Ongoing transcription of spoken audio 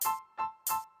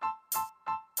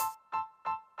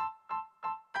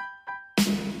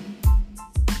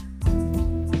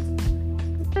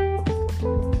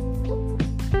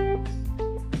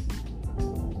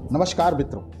नमस्कार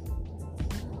मित्रों,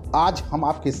 आज हम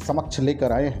आपके समक्ष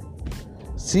लेकर आए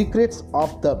हैं secrets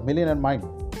of the millionaire mind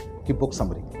की बुक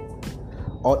समरी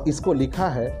और इसको लिखा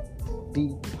है टी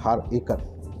हार एकर।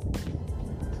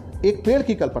 एक पेड़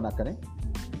की कल्पना करें।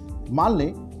 मान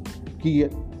लें कि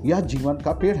यह जीवन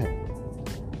का पेड़ है।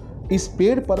 इस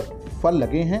पेड़ पर फल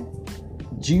लगे हैं।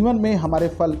 जीवन में हमारे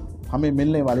फल हमें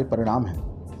मिलने वाले परिणाम हैं।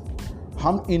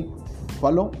 हम इन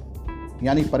फलों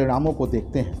यानी परिणामों को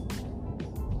देखते हैं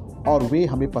और वे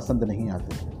हमें पसंद नहीं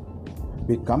आते।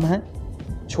 वे कम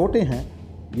हैं, छोटे हैं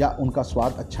या उनका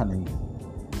स्वाद अच्छा नहीं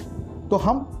है। तो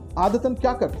हम आदतन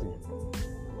क्या करते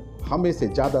हैं? हम में से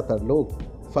ज़्यादातर लोग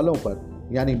फलों पर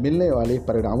यानी मिलने वाले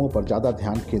परिणामों पर ज़्यादा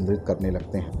ध्यान केंद्रित करने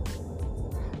लगते हैं।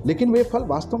 लेकिन वे फल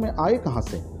वास्तव में आए कहाँ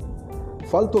से?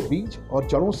 फल तो बीज और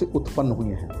जड़ों से उत्पन्न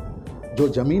हुए हैं। जो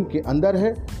जमीन के अंदर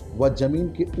है वह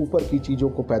जमीन के ऊपर की चीज़ों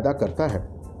को पैदा करता है।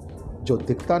 जो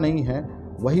दिखता नहीं है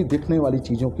वही दिखने वाली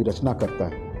चीज़ों की रचना करता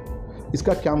है।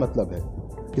 इसका क्या मतलब है?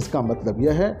 इसका मतलब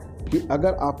यह है कि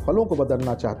अगर आप फलों को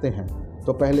बदलना चाहते हैं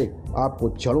तो पहले आपको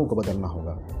जड़ों को बदलना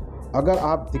होगा। अगर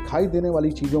आप दिखाई देने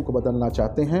वाली चीज़ों को बदलना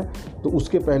चाहते हैं तो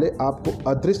उसके पहले आपको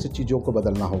अदृश्य चीज़ों को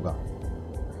बदलना होगा।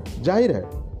 जाहिर है,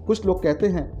 कुछ लोग कहते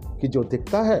हैं कि जो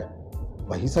दिखता है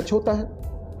वही सच होता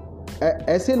है।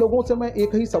 ऐसे लोगों से मैं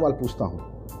एक ही सवाल पूछता हूँ,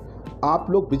 आप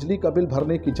लोग बिजली का बिल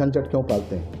भरने की झंझट क्यों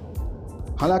पालते हैं?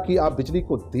 हालांकि आप बिजली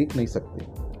को देख नहीं सकते,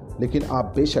 लेकिन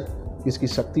आप बेशक इसकी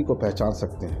शक्ति को पहचान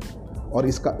सकते हैं और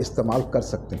इसका इस्तेमाल कर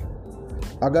सकते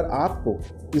हैं। अगर आपको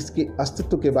इसके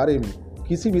अस्तित्व के बारे में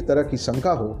किसी भी तरह की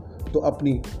शंका हो तो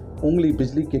अपनी उंगली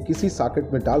बिजली के किसी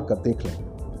सॉकेट में डालकर देख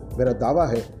लें। मेरा दावा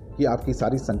है कि आपकी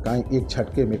सारी शंकाएं एक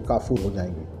झटके में काफूर हो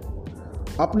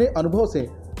जाएंगी। अपने अनुभव से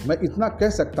मैं इतना कह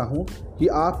सकता हूं कि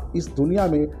आप इस दुनिया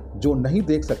में जो नहीं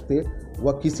देख सकते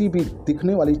वह किसी भी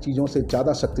दिखने वाली चीज़ों से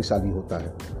ज़्यादा शक्तिशाली होता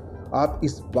है। आप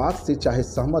इस बात से चाहे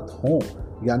सहमत हों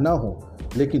या न हों,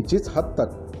 लेकिन जिस हद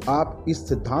तक आप इस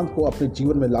सिद्धांत को अपने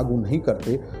जीवन में लागू नहीं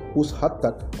करते उस हद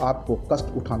तक आपको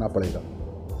कष्ट उठाना पड़ेगा।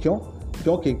 क्यों?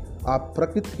 क्योंकि आप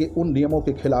प्रकृति के उन नियमों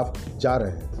के खिलाफ जा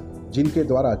रहे हैं जिनके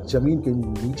द्वारा जमीन के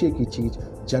नीचे की चीज़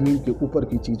जमीन के ऊपर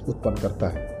की चीज़ उत्पन्न करता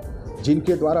है,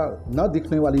 जिनके द्वारा न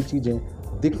दिखने वाली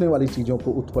चीज़ें दिखने वाली चीज़ों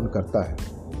को उत्पन्न करता है।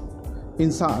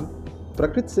 इंसान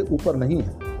प्रकृति से ऊपर नहीं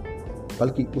है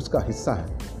बल्कि उसका हिस्सा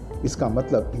है। इसका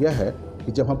मतलब यह है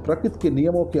कि जब हम प्रकृति के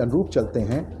नियमों के अनुरूप चलते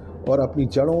हैं और अपनी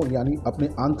जड़ों यानी अपने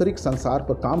आंतरिक संसार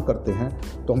पर काम करते हैं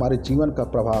तो हमारे जीवन का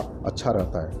प्रभाव अच्छा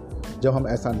रहता है। जब हम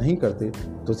ऐसा नहीं करते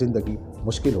तो जिंदगी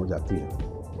मुश्किल हो जाती है।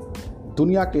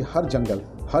 दुनिया के हर जंगल,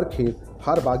 हर खेत,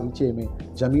 हर बागीचे में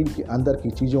जमीन के अंदर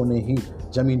की चीज़ों ने ही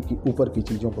जमीन की ऊपर की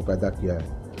चीज़ों को पैदा किया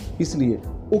है। इसलिए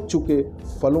उग चुके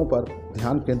फलों पर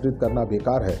ध्यान केंद्रित करना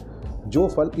बेकार है। जो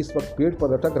फल इस वक्त पेड़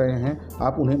पर लटक रहे हैं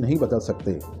आप उन्हें नहीं बदल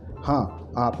सकते। हाँ,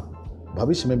 आप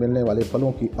भविष्य में मिलने वाले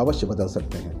फलों की अवश्य बदल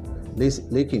सकते हैं,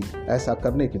 लेकिन ऐसा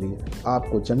करने के लिए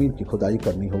आपको ज़मीन की खुदाई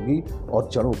करनी होगी और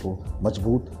जड़ों को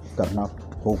मजबूत करना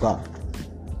होगा।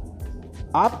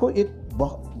 आपको एक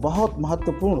बहुत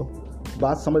महत्वपूर्ण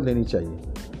बात समझ लेनी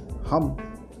चाहिए। हम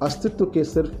अस्तित्व के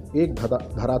सिर्फ एक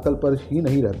धरातल पर ही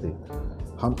नहीं रहते।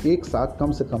 हम एक साथ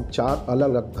कम से कम 4 अलग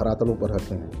अलग धरातलों पर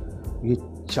रहते हैं। ये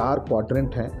 4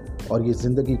 क्वाड्रेंट हैं और ये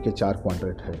ज़िंदगी के 4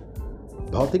 क्वाड्रेंट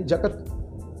हैं। भौतिक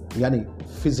जगत यानी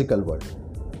फिजिकल वर्ल्ड,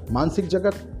 मानसिक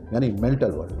जगत यानी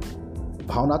मेंटल वर्ल्ड,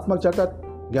 भावनात्मक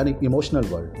जगत यानी इमोशनल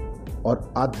वर्ल्ड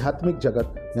और आध्यात्मिक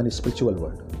जगत यानी स्पिरिचुअल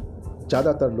वर्ल्ड।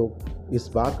 ज़्यादातर लोग इस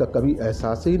बात का कभी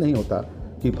एहसास ही नहीं होता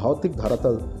कि भौतिक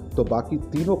धरातल तो बाकी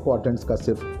तीनों क्वाड्रेंट्स का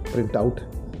सिर्फ प्रिंट आउट है।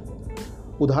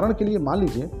 उदाहरण के लिए मान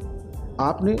लीजिए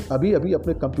आपने अभी अभी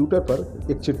अपने कंप्यूटर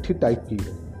पर एक चिट्ठी टाइप की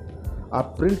है।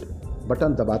 आप प्रिंट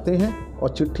बटन दबाते हैं और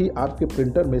चिट्ठी आपके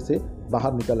प्रिंटर में से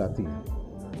बाहर निकल आती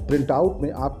है। प्रिंट आउट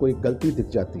में आपको एक गलती दिख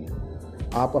जाती है।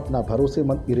 आप अपना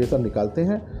भरोसेमंद इरेजर निकालते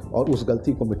हैं और उस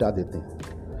गलती को मिटा देते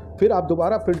हैं। फिर आप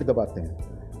दोबारा प्रिंट दबाते हैं,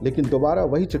 लेकिन दोबारा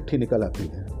वही चिट्ठी निकल आती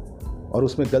है और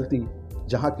उसमें गलती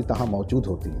जहाँ की तहाँ मौजूद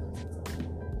होती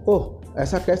है। ओह,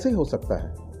 ऐसा कैसे हो सकता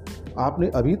है? आपने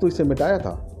अभी तो इसे मिटाया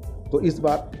था। तो इस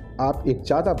बार आप एक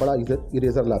ज़्यादा बड़ा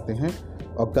इरेजर लाते हैं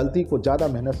और गलती को ज़्यादा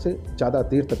मेहनत से ज़्यादा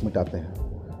देर तक मिटाते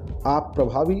हैं। आप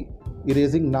प्रभावी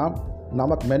इरेजिंग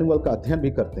नामक मैनुअल का अध्ययन भी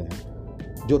करते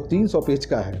हैं जो 300 पेज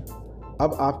का है।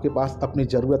 अब आपके पास अपनी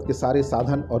ज़रूरत के सारे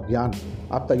साधन और ज्ञान,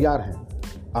 आप तैयार हैं।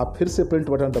 आप फिर से प्रिंट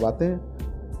बटन दबाते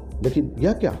हैं, लेकिन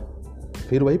यह क्या?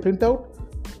 फिर वही प्रिंट आउट?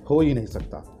 हो ही नहीं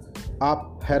सकता।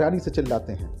 आप हैरानी से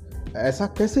चिल्लाते हैं, ऐसा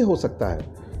कैसे हो सकता है?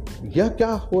 यह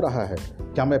क्या हो रहा है?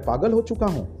 क्या मैं पागल हो चुका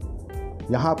हूँ?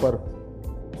 यहाँ पर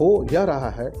हो यह रहा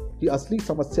है कि असली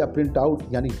समस्या प्रिंट आउट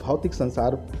यानी भौतिक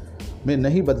संसार में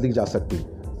नहीं बदली जा सकती।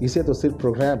 इसे तो सिर्फ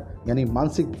प्रोग्राम यानी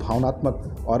मानसिक,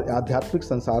 भावनात्मक और आध्यात्मिक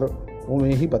संसारों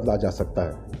में ही बदला जा सकता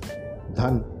है।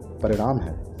 धन परिणाम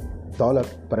है, दौलत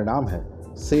परिणाम है,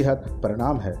 सेहत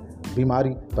परिणाम है, बीमारी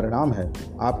परिणाम है,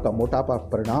 आपका मोटापा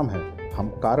परिणाम है। हम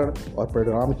कारण और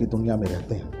परिणाम की दुनिया में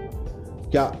रहते हैं।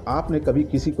 क्या आपने कभी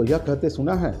किसी को यह कहते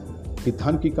सुना है कि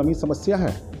धन की कमी समस्या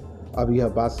है? अब यह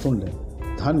बात सुन लें,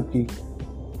 धन की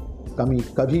कमी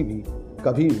कभी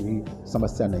भी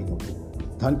समस्या नहीं होती।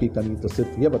 धन की कमी तो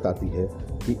सिर्फ ये बताती है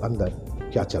कि अंदर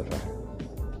क्या चल रहा है।